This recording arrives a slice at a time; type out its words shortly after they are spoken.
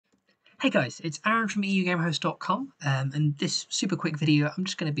Hey guys, it's Aaron from EUGamehost.com, and this super quick video I'm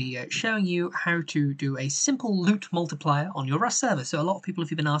just going to be showing you how to do a simple loot multiplier on your Rust server. So a lot of people,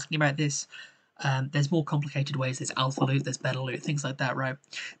 if you've been asking about this, there's more complicated ways. There's alpha loot, there's beta loot, things like that, right?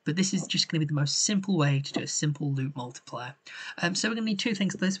 But this is just going to be the most simple way to do a simple loot multiplier. So we're going to need two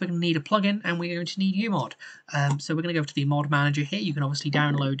things for this. We're going to need a plugin and we're going to need umod. So we're going to go to the mod manager here. You can obviously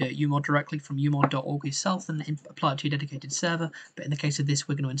download umod directly from umod.org yourself and apply it to your dedicated server. But in the case of this,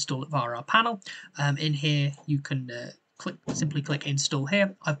 we're going to install it via our panel. In here, you can simply click install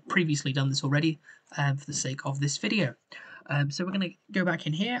here. I've previously done this already for the sake of this video. So we're going to go back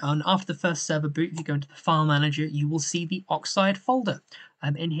in here, and after the first server boot, if you go into the file manager, you will see the Oxide folder.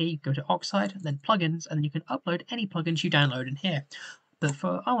 In here, you go to Oxide, then plugins, and then you can upload any plugins you download in here. But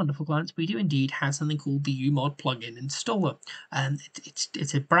for our wonderful clients, we do indeed have something called the umod plugin installer.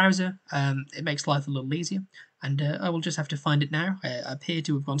 It's a browser. It makes life a little easier, and I will just have to find it now. I appear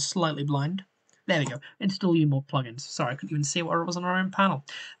to have gone slightly blind. There we go. Install umod plugins. Sorry, I couldn't even see where it was on our own panel.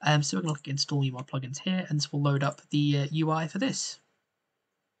 So we're going to look at install umod plugins here, and this will load up the UI for this.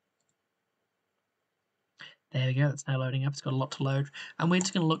 There we go. That's now loading up. It's got a lot to load, and we're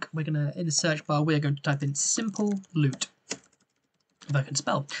just going to look. We're going to in the search bar. We're going to type in simple loot. If I can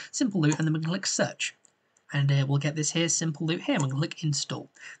spell simple loot, and then we can click search. And we'll get this here, simple loot here, and we'll click install.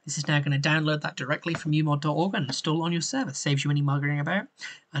 This is now going to download that directly from umod.org and install on your server. Saves you any mugging about,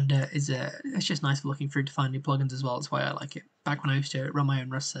 and it's just nice for looking through to find new plugins as well. That's why I like it. Back when I used to run my own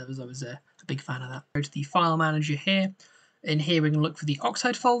Rust servers, I was a big fan of that. Go to the file manager here. In here, we're going to look for the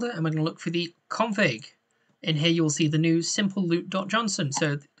Oxide folder, and we're going to look for the config. In here, you will see the new simple loot.johnson.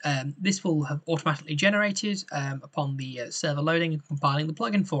 So this will have automatically generated upon the server loading and compiling the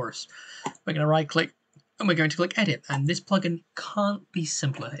plugin for us. We're going to right-click. And we're going to click edit, and this plugin can't be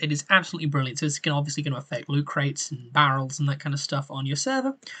simpler. It is absolutely brilliant. So it's obviously going to affect loot crates and barrels and that kind of stuff on your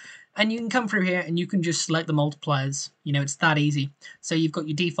server. And you can come through here and you can just select the multipliers. You know, it's that easy. So you've got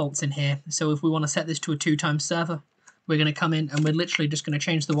your defaults in here. So if we want to set this to a 2x server, we're going to come in and we're literally just going to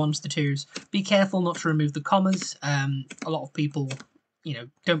change the 1s to 2s. Be careful not to remove the commas. A lot of people, you know,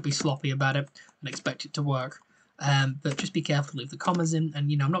 don't be sloppy about it and expect it to work. But just be careful to leave the commas in, and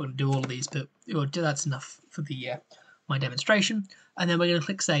you know I'm not going to do all of these, but that's enough for the my demonstration. And then we're going to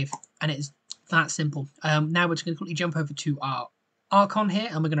click save, and it's that simple. Now we're just going to quickly jump over to our Archon here,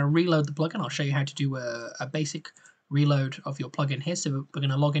 and we're going to reload the plugin. I'll show you how to do a basic reload of your plugin here. So we're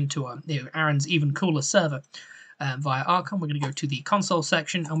going to log into Aaron's even cooler server via Archon. We're going to go to the console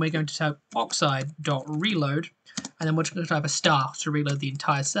section, and we're going to type oxide.reload, and then we're just going to type a star to reload the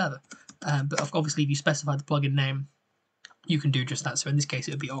entire server. But obviously, if you specify the plugin name, you can do just that. So in this case,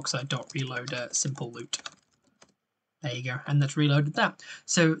 it would be oxide.reload simple loot. There you go, and that's reloaded that.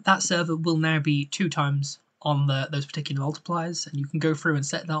 So that server will now be 2x on those particular multipliers, and you can go through and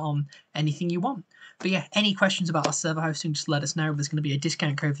set that on anything you want. But yeah, any questions about our server hosting, just let us know. There's going to be a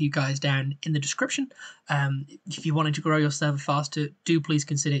discount code for you guys down in the description. If you wanted to grow your server faster, do please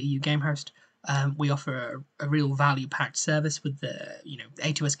consider EU Gamehost. We offer a real value-packed service with the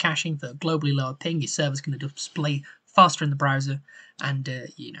A2S caching for globally lower ping. Your server's going to display faster in the browser, and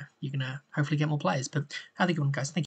you're going to hopefully get more players. But have a good one, guys. Thank you.